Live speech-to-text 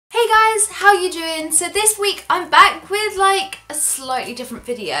Hey guys, how you doing? So this week I'm back with like a slightly different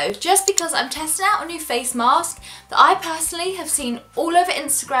video just because I'm testing out a new face mask that I personally have seen all over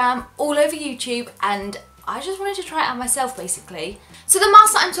Instagram, all over YouTube, and I just wanted to try it out myself basically. So the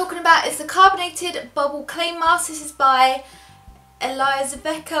mask that I'm talking about is the Carbonated Bubble Clay Mask. This is by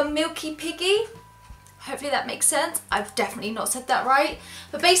Elizabeth Milky Piggy. Hopefully that makes sense. I've definitely not said that right.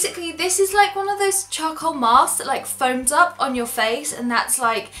 But basically this is like one of those charcoal masks that like foams up on your face, and that's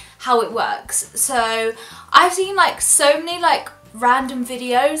like how it works. So I've seen like so many like random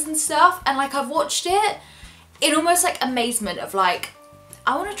videos and stuff, and like I've watched it in almost like amazement of like,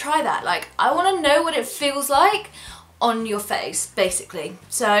 I want to try that. Like I want to know what it feels like on your face basically.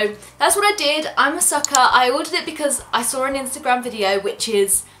 So that's what I did. I'm a sucker. I ordered it because I saw an Instagram video, which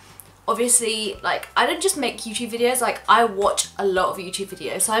is obviously, like, I don't just make YouTube videos, like I watch a lot of YouTube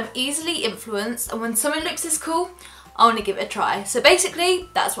videos, so I'm easily influenced, and when something looks this cool, I want to give it a try. So basically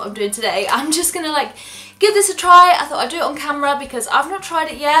that's what I'm doing today. I'm just gonna like give this a try. I thought I'd do it on camera because I've not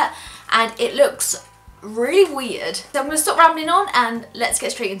tried it yet and it looks really weird. So I'm gonna stop rambling on and let's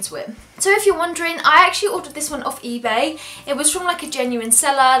get straight into it. So if you're wondering, I actually ordered this one off eBay. It was from like a genuine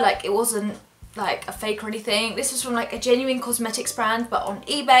seller, like it wasn't like a fake or anything. This was from like a genuine cosmetics brand, but on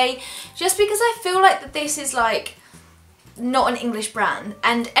eBay, just because I feel like that this is like not an English brand,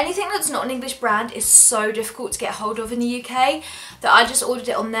 and anything that's not an English brand is so difficult to get hold of in the UK that I just ordered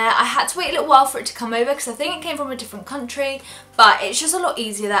it on there. I had to wait a little while for it to come over because I think it came from a different country, but it's just a lot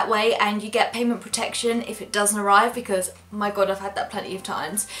easier that way, and you get payment protection if it doesn't arrive, because my god, I've had that plenty of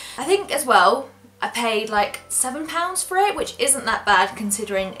times. I think as well I paid like £7 for it, which isn't that bad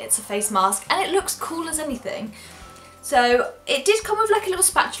considering it's a face mask and it looks cool as anything. So it did come with like a little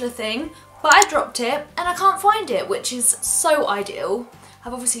spatula thing, but I dropped it and I can't find it, which is so ideal.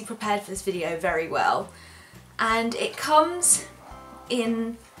 I've obviously prepared for this video very well. And it comes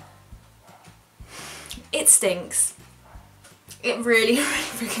in, it stinks. It really, really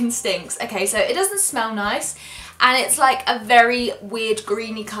freaking stinks. Okay, so it doesn't smell nice. And it's like a very weird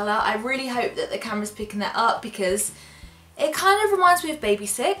greeny colour. I really hope that the camera's picking that up because it kind of reminds me of Baby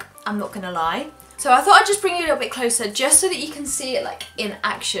Sick, I'm not gonna lie. So I thought I'd just bring you a little bit closer just so that you can see it like in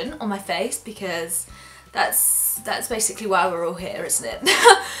action on my face, because that's basically why we're all here, isn't it?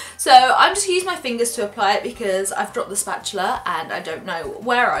 So I'm just gonna use my fingers to apply it because I've dropped the spatula and I don't know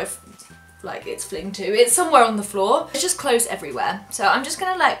where it's fling to. It's somewhere on the floor. It's just clothes everywhere. So I'm just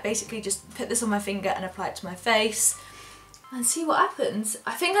gonna like basically just put this on my finger and apply it to my face and see what happens.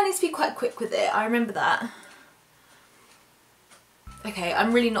 I think I need to be quite quick with it. I remember that. Okay,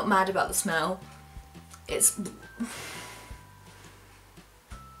 I'm really not mad about the smell. It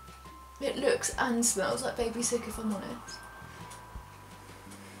looks and smells like Baby Sick, if I'm honest.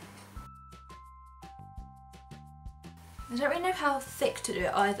 I don't really know how thick to do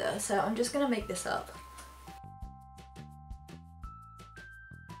it either, so I'm just going to make this up.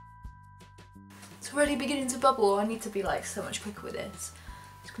 It's already beginning to bubble. I need to be like so much quicker with this.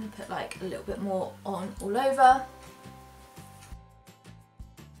 I'm just going to put like a little bit more on all over.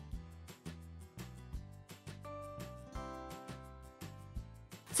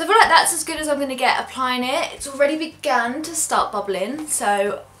 So I feel like that's as good as I'm going to get applying it. It's already begun to start bubbling,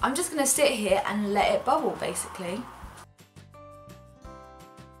 so I'm just going to sit here and let it bubble basically.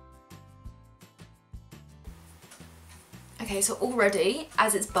 Okay, so already,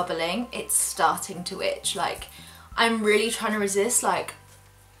 as it's bubbling, it's starting to itch. Like, I'm really trying to resist, like,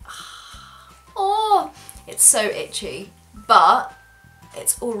 oh, it's so itchy. But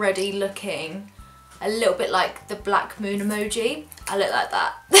it's already looking a little bit like the black moon emoji. I look like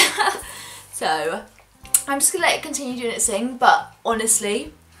that. So, I'm just gonna let it continue doing its thing, but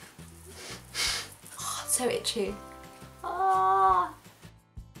honestly, oh, it's so itchy. Ah.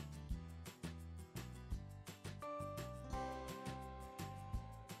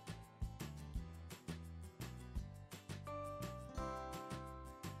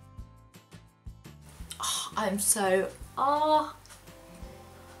 I'm so,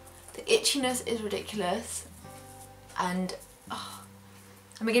 the itchiness is ridiculous, and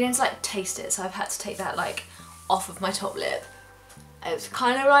I'm beginning to like taste it, so I've had to take that like off of my top lip. It's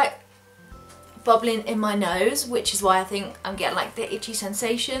kind of like bubbling in my nose, which is why I think I'm getting like the itchy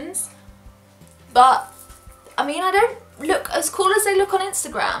sensations. But I mean, I don't look as cool as they look on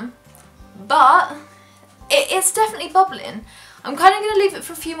Instagram, but it's definitely bubbling. I'm kind of going to leave it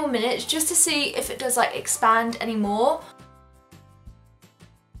for a few more minutes just to see if it does like expand anymore.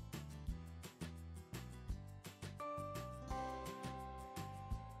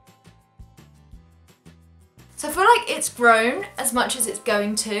 So I feel like it's grown as much as it's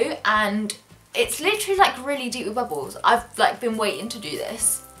going to, and it's literally like really deep with bubbles. I've like been waiting to do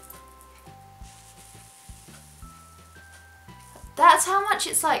this. that's how much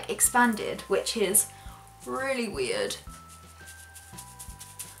it's like expanded, which is really weird.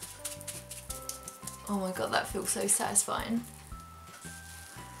 Oh my god, that feels so satisfying.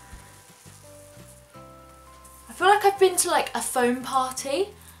 I feel like I've been to like a foam party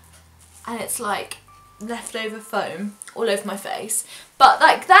and it's like leftover foam all over my face. But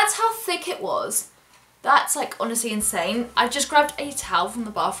like, that's how thick it was. That's like honestly insane. I just grabbed a towel from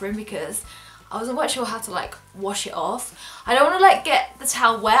the bathroom because I wasn't quite sure how to like wash it off. I don't want to like get the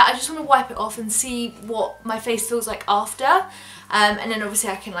towel wet, I just want to wipe it off and see what my face feels like after. And then obviously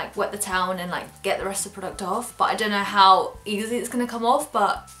I can like wet the towel and then like get the rest of the product off. But I don't know how easy it's going to come off,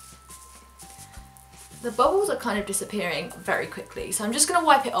 but the bubbles are kind of disappearing very quickly. So I'm just going to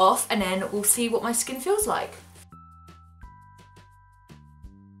wipe it off and then we'll see what my skin feels like.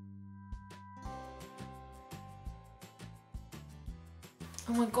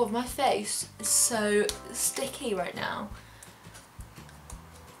 Oh my god, my face is so sticky right now.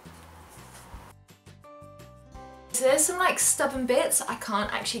 So there's some like stubborn bits I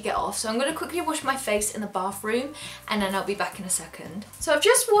can't actually get off, so I'm going to quickly wash my face in the bathroom and then I'll be back in a second. So I've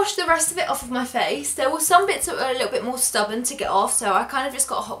just washed the rest of it off of my face. There were some bits that were a little bit more stubborn to get off, so I kind of just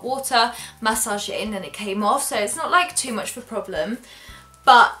got hot water, massaged it in and it came off, so it's not like too much of a problem.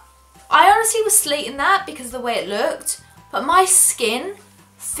 But I honestly was slating that because of the way it looked, but my skin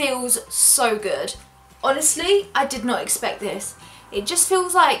feels so good. Honestly, I did not expect this. It just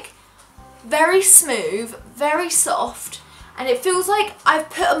feels like very smooth, very soft, and it feels like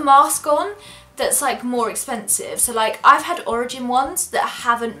I've put a mask on that's like more expensive. So like, I've had Origin ones that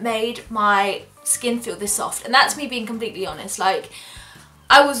haven't made my skin feel this soft, and that's me being completely honest. Like,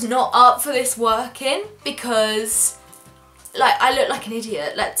 I was not up for this working because like I looked like an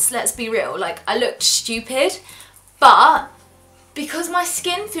idiot. Let's be real. Like, I looked stupid, but because my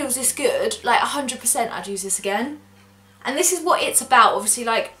skin feels this good, like 100% I'd use this again. And this is what it's about. Obviously,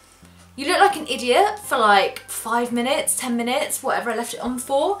 like, you look like an idiot for like 5 minutes, 10 minutes, whatever I left it on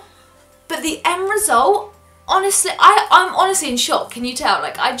for. But the end result, honestly, I'm honestly in shock, can you tell?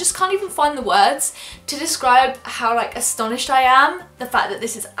 Like, I just can't even find the words to describe how like astonished I am, the fact that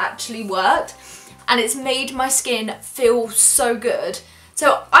this has actually worked. And it's made my skin feel so good.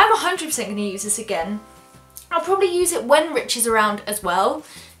 So I'm 100% going to use this again. I'll probably use it when Rich is around as well,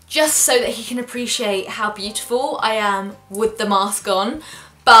 just so that he can appreciate how beautiful I am with the mask on.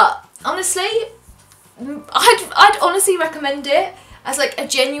 But honestly, I'd honestly recommend it as like a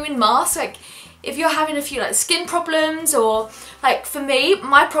genuine mask. Like, if you're having a few like skin problems, or like for me,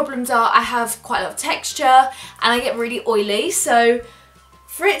 my problems are I have quite a lot of texture and I get really oily. So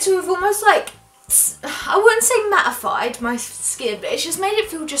for it to have almost like, I wouldn't say mattified my skin, but it's just made it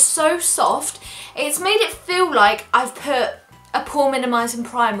feel just so soft. It's made it feel like I've put a pore minimising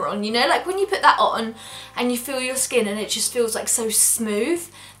primer on, you know, like when you put that on and you feel your skin and it just feels like so smooth.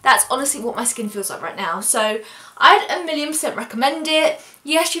 That's honestly what my skin feels like right now. So I'd 1,000,000% recommend it.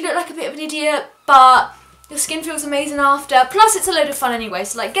 Yes, you look like a bit of an idiot, but your skin feels amazing after. Plus it's a load of fun anyway.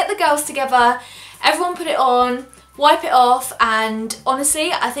 So like, get the girls together, everyone put it on, wipe it off, and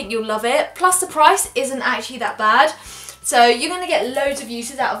honestly, I think you'll love it. Plus the price isn't actually that bad. So you're going to get loads of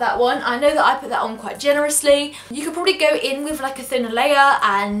uses out of that one. I know that I put that on quite generously. You could probably go in with like a thinner layer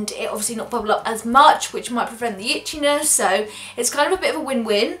and it obviously not bubble up as much, which might prevent the itchiness. So it's kind of a bit of a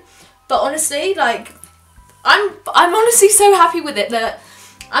win-win. But honestly, like, I'm honestly so happy with it that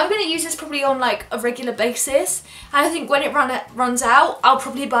I'm going to use this probably on like a regular basis. And I think when it runs out, I'll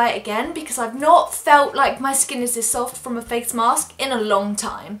probably buy it again, because I've not felt like my skin is this soft from a face mask in a long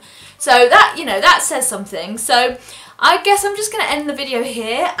time. So that, you know, that says something. So I guess I'm just going to end the video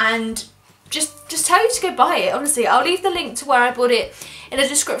here and just tell you to go buy it. Honestly, I'll leave the link to where I bought it in the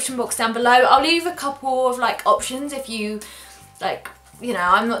description box down below. I'll leave a couple of like options if you like, you know,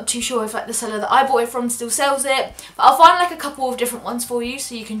 I'm not too sure if like the seller that I bought it from still sells it, but I'll find like a couple of different ones for you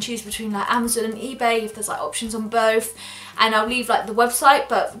so you can choose between like Amazon and eBay if there's like options on both. And I'll leave like the website,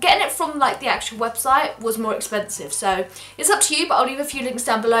 but getting it from like the actual website was more expensive, so it's up to you. But I'll leave a few links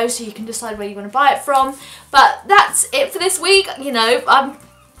down below so you can decide where you want to buy it from. But that's it for this week. You know,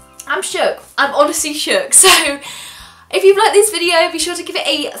 I'm shook. I'm honestly shook. So if you've liked this video, be sure to give it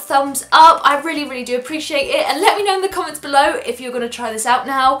a thumbs up. I really, really do appreciate it. And let me know in the comments below if you're going to try this out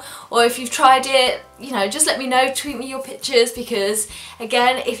now, or if you've tried it, you know, just let me know. Tweet me your pictures, because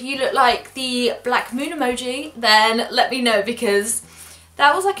again, if you look like the black moon emoji, then let me know, because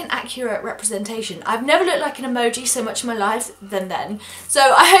that was like an accurate representation. I've never looked like an emoji so much in my life than then. So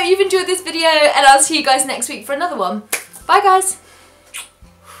I hope you've enjoyed this video, and I'll see you guys next week for another one. Bye guys.